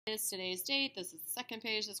Is today's date. This is the second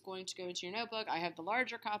page that's going to go into your notebook. I have the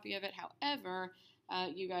larger copy of it. However,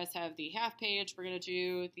 you guys have the half page. We're going to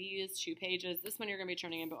do these 2 pages. This one you're going to be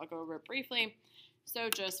turning in, but I'll go over it briefly. So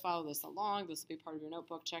just follow this along. This will be part of your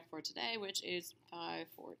notebook check for today, which is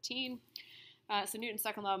 514. So Newton's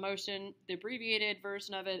second law of motion, the abbreviated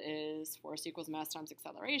version of it is force equals mass times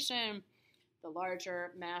acceleration. The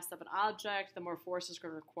larger mass of an object, the more force is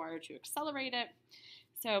going to require to accelerate it.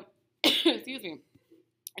 So, excuse me.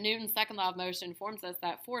 Newton's second law of motion informs us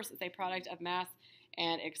that force is a product of mass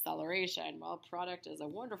and acceleration. Well, product is a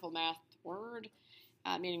wonderful math word,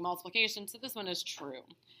 meaning multiplication, so this one is true.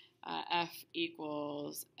 F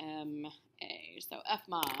equals ma. So F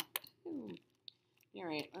ma. Ooh. All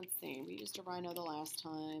right, let's see. We used a rhino the last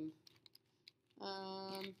time.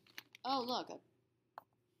 Oh, look, a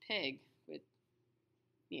pig with,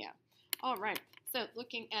 yeah. All right, so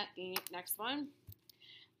looking at the next one.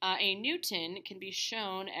 A Newton can be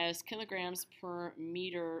shown as kilograms per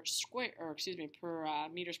meter square, or excuse me, per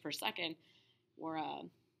meters per second. Or let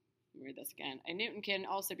me read this again. A Newton can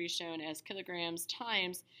also be shown as kilograms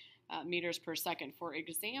times meters per second. For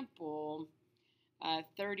example,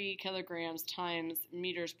 30 kilograms times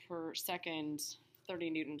meters per second, 30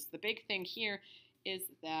 newtons. The big thing here is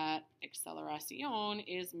that acceleration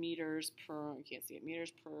is meters per, you can't see it,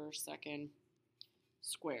 meters per second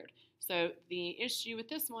squared. So the issue with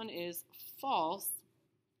this one is false.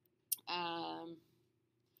 So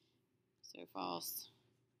false.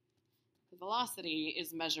 The velocity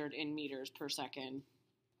is measured in meters per second,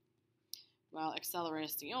 while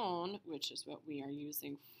acceleration, which is what we are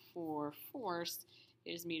using for force,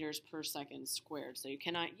 is meters per second squared. So you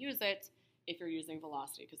cannot use it if you're using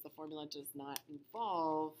velocity because the formula does not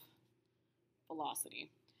involve velocity.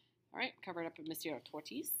 All right, covered up with Monsieur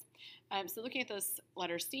Tortis. So looking at this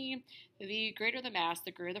letter C, the greater the mass,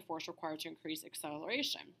 the greater the force required to increase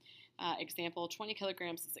acceleration. Example, 20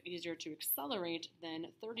 kilograms is easier to accelerate than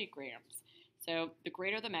 30 grams. So the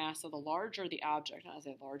greater the mass, so the larger the object, not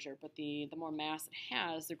say larger, but the more mass it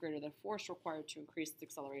has, the greater the force required to increase its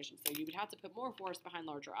acceleration. So you would have to put more force behind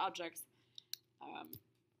larger objects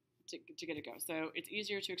to get it go. So it's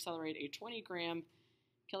easier to accelerate a 20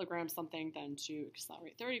 kilogram something than to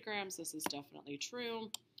accelerate 30 grams. This is definitely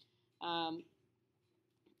true.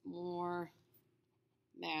 More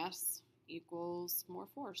mass equals more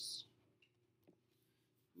force.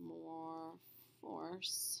 More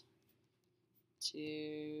force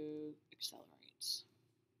to accelerate.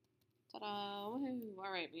 Ta-da! Woohoo!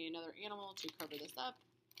 All right, we need another animal to cover this up.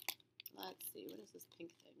 Let's see, what is this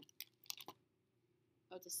pink thing?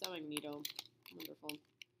 Oh, it's a sewing needle. Wonderful.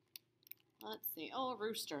 Let's see. Oh, a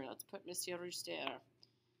rooster. Let's put Monsieur Rooster.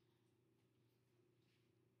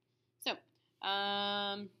 So,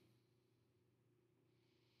 got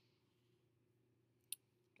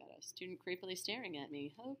a student creepily staring at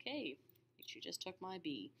me. Okay. She just took my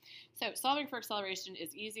B. So, solving for acceleration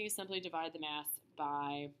is easy. Simply divide the mass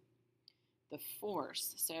by the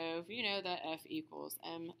force. So, if you know that F equals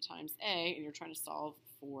m times a, and you're trying to solve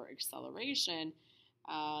for acceleration,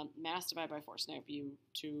 mass divided by force. Now, if you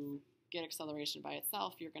to get acceleration by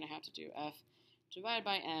itself, you're going to have to do F divided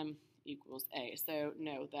by m equals a. So,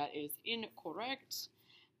 no, that is incorrect.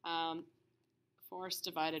 Force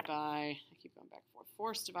divided by, I keep going back and forth,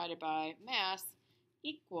 force divided by mass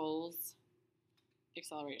equals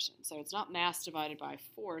acceleration. So it's not mass divided by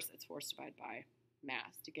force, it's force divided by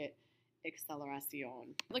mass to get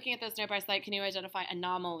acceleration. Looking at this note by sight, can you identify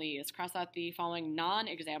anomalies? Cross out the following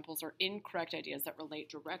non-examples or incorrect ideas that relate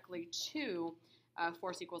directly to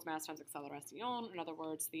force equals mass times acceleration. In other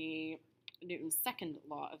words, the Newton's second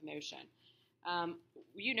law of motion.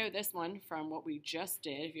 You know this one from what we just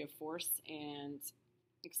did. If you have force and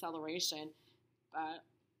acceleration,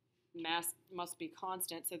 mass must be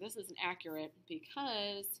constant. So this isn't accurate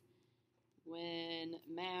because when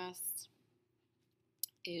mass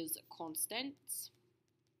is constant,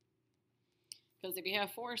 because if you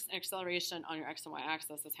have force and acceleration on your x and y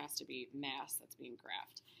axis, this has to be mass that's being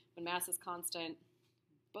graphed. When mass is constant,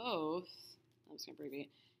 both, I'm just going to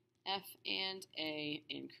abbreviate, F and A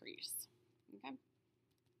increase. Okay.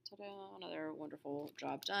 Ta-da, another wonderful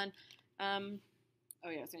job done. Oh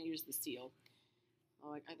yeah, I was going to use the seal.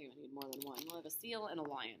 Oh, I think I need more than one. We'll have a seal and a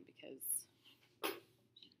lion because,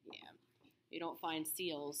 yeah, you don't find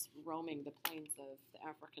seals roaming the plains of the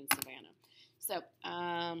African savannah. So,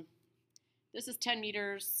 this is 10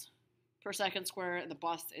 meters per second square, and the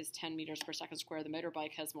bus is 10 meters per second square. The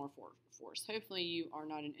motorbike has more force. Hopefully you are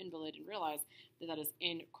not an invalid and realize that that is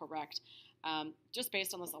incorrect. Just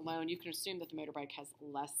based on this alone, you can assume that the motorbike has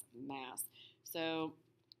less mass. So,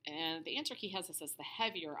 and the answer key has this as the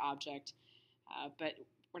heavier object, but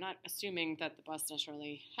we're not assuming that the bus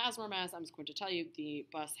necessarily has more mass. I'm just going to tell you the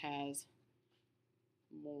bus has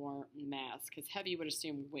more mass, because heavy would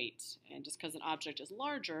assume weight. And just because an object is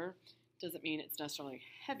larger doesn't mean it's necessarily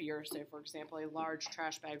heavier. So, for example, a large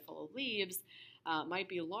trash bag full of leaves might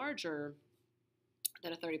be larger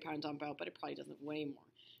than a 30-pound dumbbell, but it probably doesn't weigh more.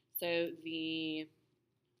 So the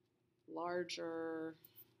larger,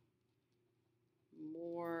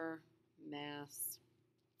 more mass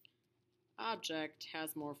object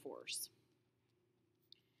has more force.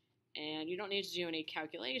 And you don't need to do any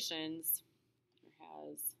calculations. It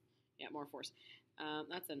has, more force.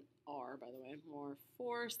 That's an R, by the way, more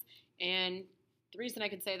force. And the reason I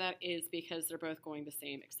can say that is because they're both going the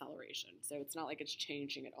same acceleration. So it's not like it's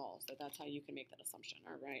changing at all. So that's how you can make that assumption.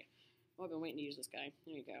 All right. Well, I've been waiting to use this guy.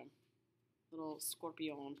 There you go. Little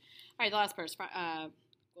scorpion. All right, the last part.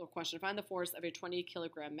 Little question. Find the force of a 20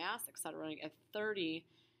 kilogram mass accelerating at 30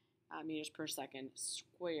 meters per second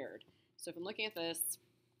squared. So if I'm looking at this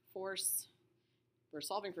force, we're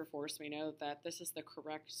solving for force. We know that this is the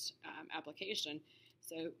correct application.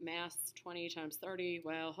 So mass 20 times 30,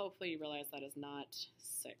 well, hopefully you realize that is not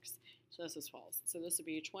 6. So this is false. So this would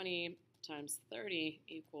be 20 times 30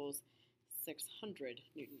 equals 600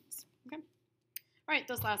 newtons. Okay. All right,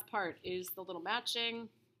 this last part is the little matching,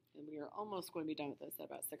 and we are almost going to be done with this at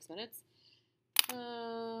about 6 minutes.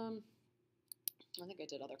 I think I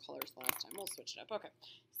did other colors last time. We'll switch it up. Okay,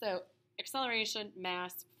 so acceleration,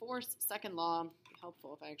 mass, force, second law. It'd be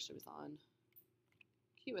helpful if I actually was on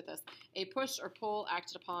cue with this. A push or pull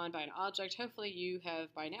acted upon by an object. Hopefully you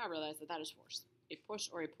have by now realized that that is force. A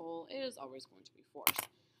push or a pull is always going to be force.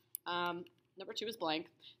 Number 2 is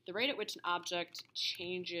blank. The rate at which an object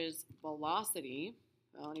changes velocity.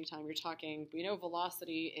 Well, anytime you're talking, we know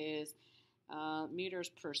velocity is meters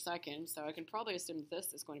per second, so I can probably assume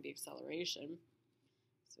this is going to be acceleration.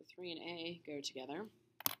 So 3 and A go together.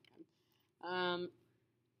 Okay.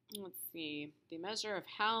 Let's see. The measure of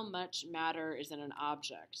how much matter is in an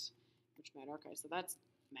object. Which matter? Okay, so that's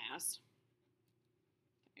mass.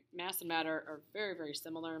 Okay. Mass and matter are very, very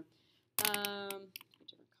similar. A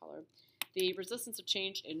different color. The resistance of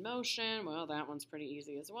change in motion. Well, that one's pretty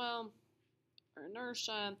easy as well. Or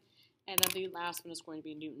inertia. And then the last one is going to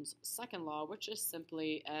be Newton's second law, which is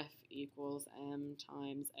simply F equals M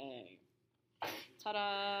times A.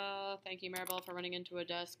 Ta-da! Thank you, Maribel, for running into a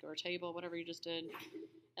desk or a table, whatever you just did.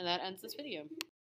 And that ends this video.